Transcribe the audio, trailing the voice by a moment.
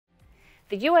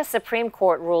The U.S. Supreme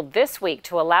Court ruled this week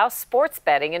to allow sports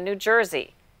betting in New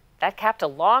Jersey. That capped a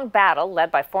long battle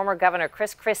led by former Governor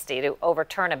Christie to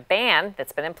overturn a ban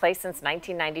that's been in place since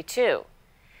 1992.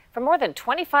 For more than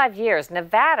 25 years,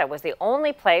 Nevada was the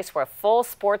only place where full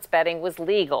sports betting was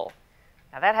legal.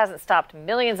 Now, that hasn't stopped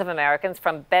millions of Americans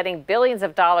from betting billions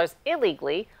of dollars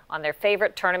illegally on their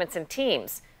favorite tournaments and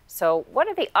teams. So what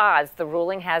are the odds the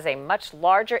ruling has a much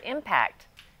larger impact?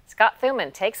 Scott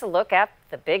Thuman takes a look at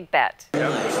the big bet.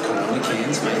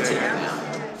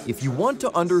 If you want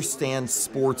to understand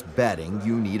sports betting,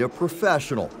 you need a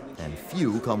professional, and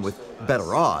few come with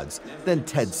better odds than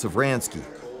Ted Savransky,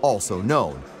 also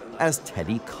known as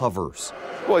Teddy Covers.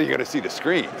 Well, you got to see the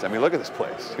screens. I mean, look at this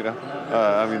place, you know?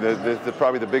 I mean, they're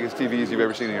probably the biggest TVs you've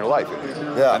ever seen in your life.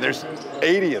 Yeah. And there's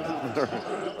 80 of them.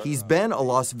 He's been a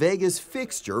Las Vegas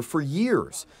fixture for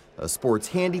years. A sports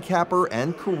handicapper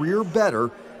and career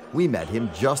bettor, we met him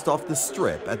just off the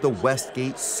Strip at the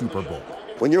Westgate Super Bowl.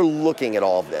 When you're looking at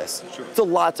all of this, it's a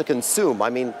lot to consume. I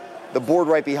mean, the board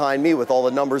right behind me with all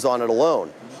the numbers on it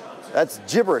alone, that's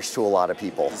gibberish to a lot of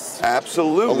people.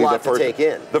 Absolutely. A lot to take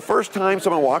in. The first time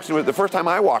someone walks into it, the first time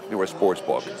I walked into a sports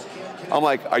book, I'm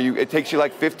like, it takes you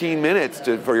like 15 minutes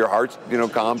for your heart,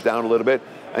 calms down a little bit,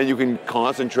 and you can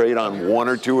concentrate on one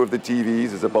or two of the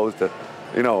TVs as opposed to,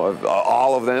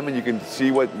 all of them, and you can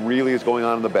see what really is going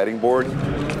on the betting board.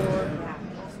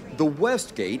 The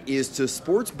Westgate is to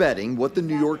sports betting what the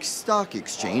New York Stock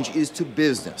Exchange is to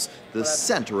business, the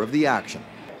center of the action.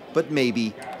 But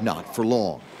maybe not for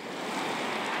long.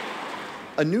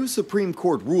 A new Supreme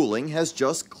Court ruling has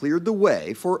just cleared the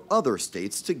way for other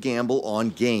states to gamble on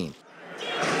game.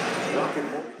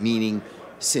 Meaning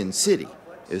Sin City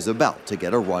is about to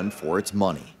get a run for its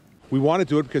money. We want to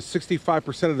do it because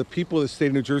 65% of the people of the state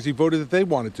of New Jersey voted that they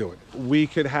want to do it. We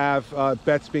could have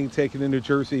bets being taken in New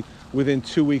Jersey within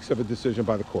 2 weeks of a decision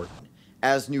by the court.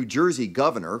 As New Jersey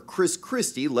Governor,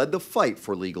 Christie led the fight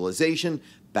for legalization,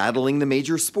 battling the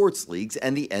major sports leagues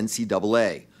and the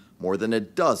NCAA. More than a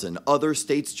dozen other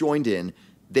states joined in.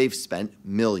 They've spent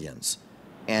millions.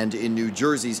 And in New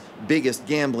Jersey's biggest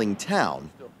gambling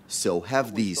town, so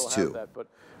have these two.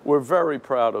 We're very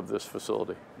proud of this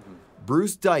facility.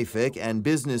 Bruce Dyfick and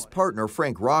business partner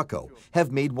Frank Rocco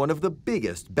have made one of the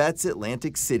biggest bets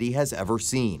Atlantic City has ever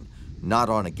seen. Not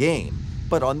on a game,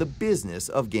 but on the business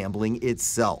of gambling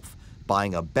itself,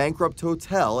 buying a bankrupt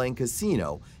hotel and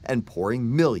casino and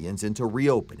pouring millions into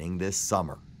reopening this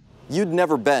summer. You'd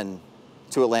never been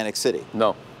to Atlantic City?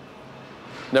 No.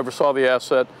 Never saw the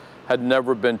asset, had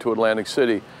never been to Atlantic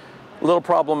City. A little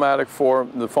problematic for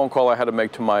the phone call I had to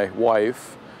make to my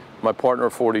wife, my partner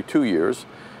of 42 years,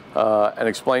 and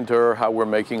explain to her how we're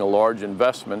making a large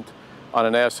investment on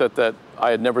an asset that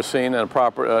I had never seen in a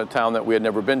proper town that we had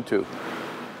never been to.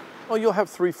 Well, you'll have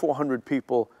 300-400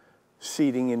 people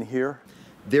seating in here.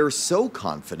 They're so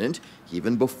confident,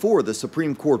 even before the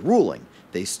Supreme Court ruling,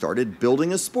 they started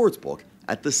building a sportsbook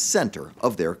at the center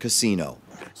of their casino.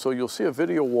 So you'll see a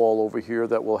video wall over here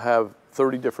that will have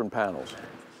 30 different panels.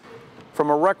 From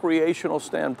a recreational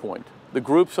standpoint, the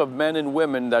groups of men and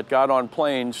women that got on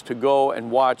planes to go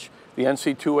and watch the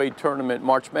NCAA tournament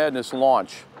March Madness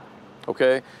launch,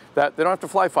 okay, that they don't have to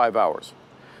fly 5 hours.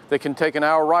 They can take an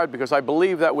hour ride because I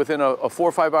believe that within a 4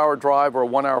 or 5 hour drive or a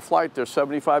 1 hour flight, there's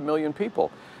 75 million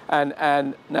people.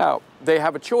 And now they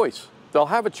have a choice. They'll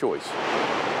have a choice.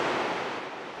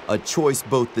 A choice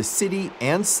both the city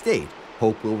and state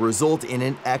hope will result in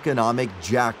an economic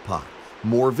jackpot,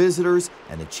 more visitors,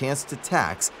 and a chance to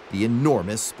tax the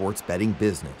enormous sports betting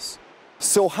business.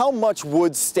 So how much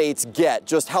would states get?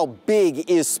 Just how big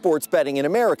is sports betting in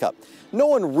America? No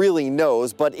one really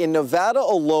knows, but in Nevada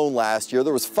alone last year,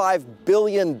 there was $5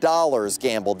 billion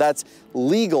gambled. That's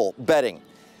legal betting.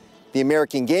 The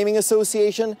American Gaming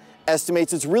Association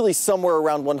estimates it's really somewhere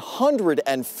around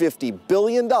 $150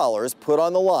 billion put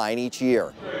on the line each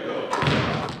year.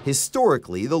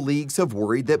 Historically, the leagues have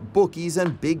worried that bookies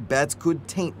and big bets could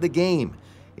taint the game.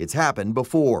 It's happened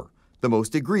before. The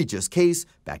most egregious case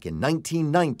back in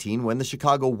 1919 when the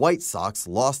Chicago White Sox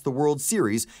lost the World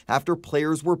Series after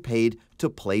players were paid to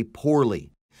play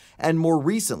poorly. And more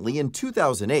recently, in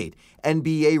 2008,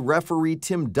 NBA referee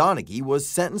Tim Donaghy was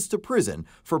sentenced to prison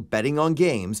for betting on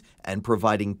games and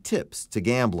providing tips to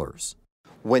gamblers.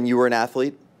 When you were an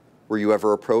athlete, were you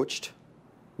ever approached?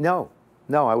 No,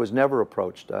 I was never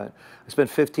approached. I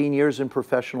spent 15 years in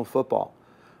professional football.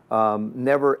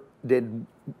 Never did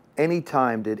any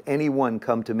time did anyone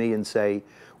come to me and say,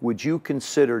 would you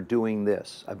consider doing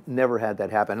this? I've never had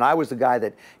that happen. And I was the guy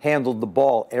that handled the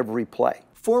ball every play.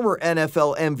 Former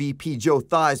NFL MVP Joe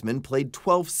Theismann played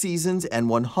 12 seasons and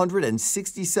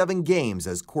 167 games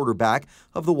as quarterback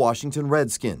of the Washington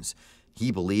Redskins. He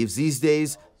believes these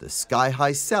days the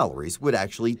sky-high salaries would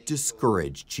actually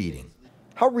discourage cheating.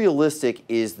 How realistic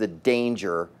is the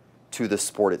danger to the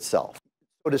sport itself?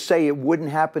 To say it wouldn't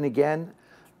happen again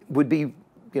would be,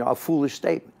 a foolish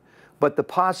statement. But the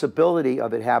possibility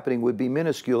of it happening would be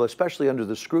minuscule, especially under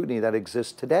the scrutiny that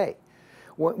exists today.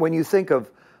 When you think of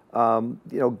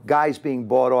guys being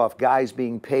bought off, guys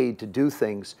being paid to do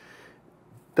things,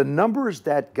 the numbers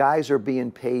that guys are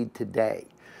being paid today,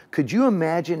 could you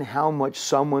imagine how much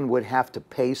someone would have to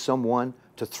pay someone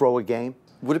to throw a game?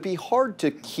 Would it be hard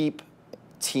to keep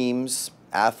teams,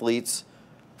 athletes,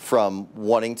 from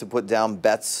wanting to put down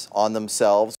bets on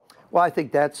themselves? Well, I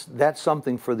think that's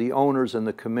something for the owners and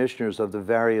the commissioners of the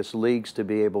various leagues to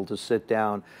be able to sit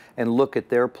down and look at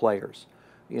their players,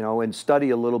 and study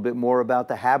a little bit more about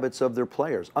the habits of their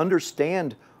players.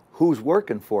 Understand who's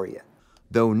working for you.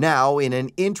 Though now, in an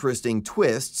interesting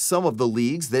twist, some of the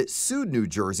leagues that sued New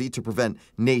Jersey to prevent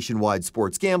nationwide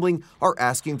sports gambling are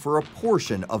asking for a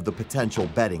portion of the potential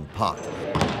betting pot.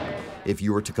 If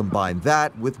you were to combine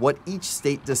that with what each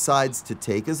state decides to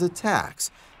take as a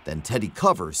tax, then Teddy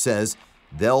Covers says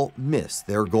they'll miss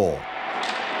their goal.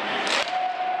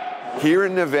 Here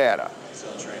in Nevada,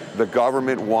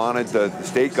 the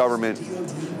state government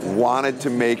wanted to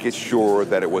make it sure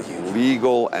that it was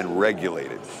legal and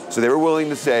regulated. So they were willing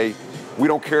to say, we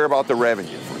don't care about the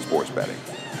revenue from sports betting.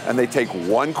 And they take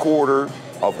 1/4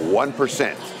 of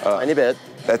 1%. Tiny bit.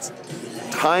 That's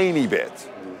tiny bit.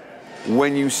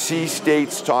 When you see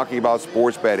states talking about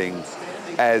sports betting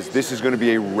as this is going to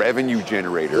be a revenue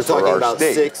generator for our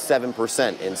state. They're talking about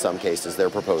 6-7% in some cases they're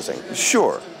proposing.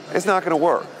 Sure, it's not going to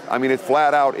work. I mean, it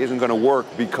flat out isn't going to work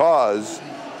because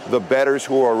the bettors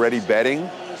who are already betting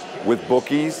with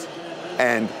bookies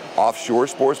and offshore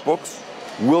sports books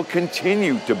will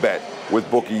continue to bet with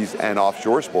bookies and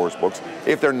offshore sports books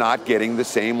if they're not getting the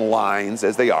same lines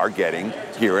as they are getting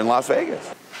here in Las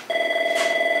Vegas.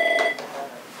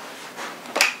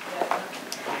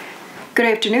 Good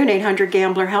afternoon,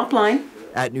 800-GAMBLER Helpline.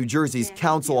 At New Jersey's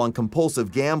Council on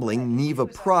Compulsive Gambling, Neva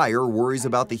Pryor worries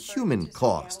about the human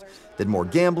cost, that more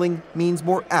gambling means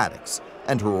more addicts,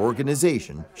 and her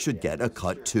organization should get a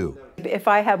cut too. If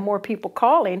I have more people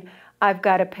calling, I've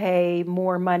got to pay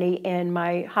more money in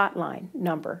my hotline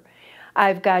number.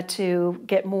 I've got to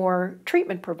get more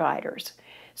treatment providers.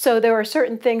 So there are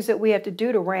certain things that we have to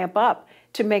do to ramp up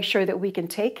to make sure that we can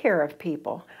take care of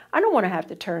people. I don't want to have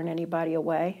to turn anybody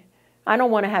away. I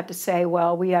don't want to have to say,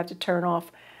 well, we have to turn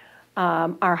off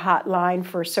our hotline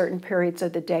for certain periods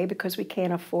of the day because we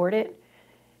can't afford it.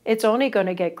 It's only going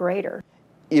to get greater.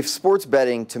 If sports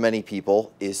betting to many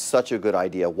people is such a good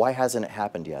idea, why hasn't it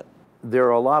happened yet? There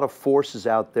are a lot of forces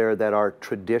out there that are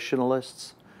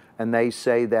traditionalists, and they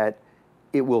say that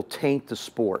it will taint the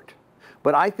sport.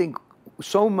 But I think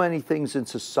so many things in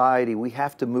society, we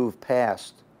have to move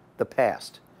past the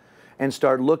past and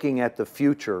start looking at the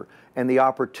future and the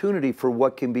opportunity for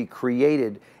what can be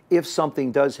created if something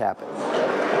does happen.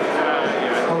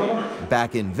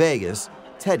 Back in Vegas,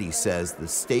 Teddy says the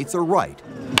states are right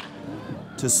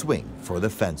to swing for the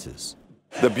fences.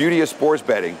 The beauty of sports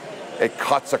betting, it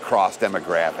cuts across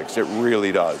demographics. It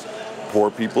really does. Poor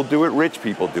people do it, rich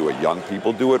people do it, young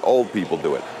people do it, old people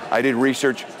do it. I did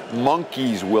research.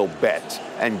 Monkeys will bet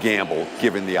and gamble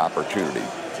given the opportunity.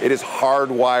 It is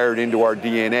hardwired into our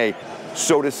DNA.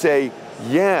 So to say,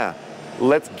 yeah,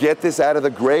 let's get this out of the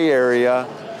gray area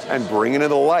and bring it to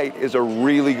the light is a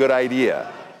really good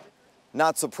idea.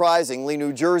 Not surprisingly,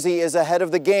 New Jersey is ahead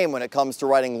of the game when it comes to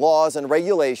writing laws and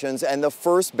regulations, and the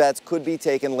first bets could be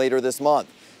taken later this month.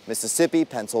 Mississippi,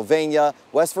 Pennsylvania,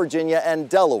 West Virginia, and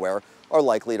Delaware are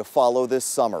likely to follow this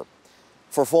summer.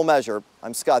 For Full Measure,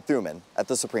 I'm Scott Thuman at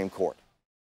the Supreme Court.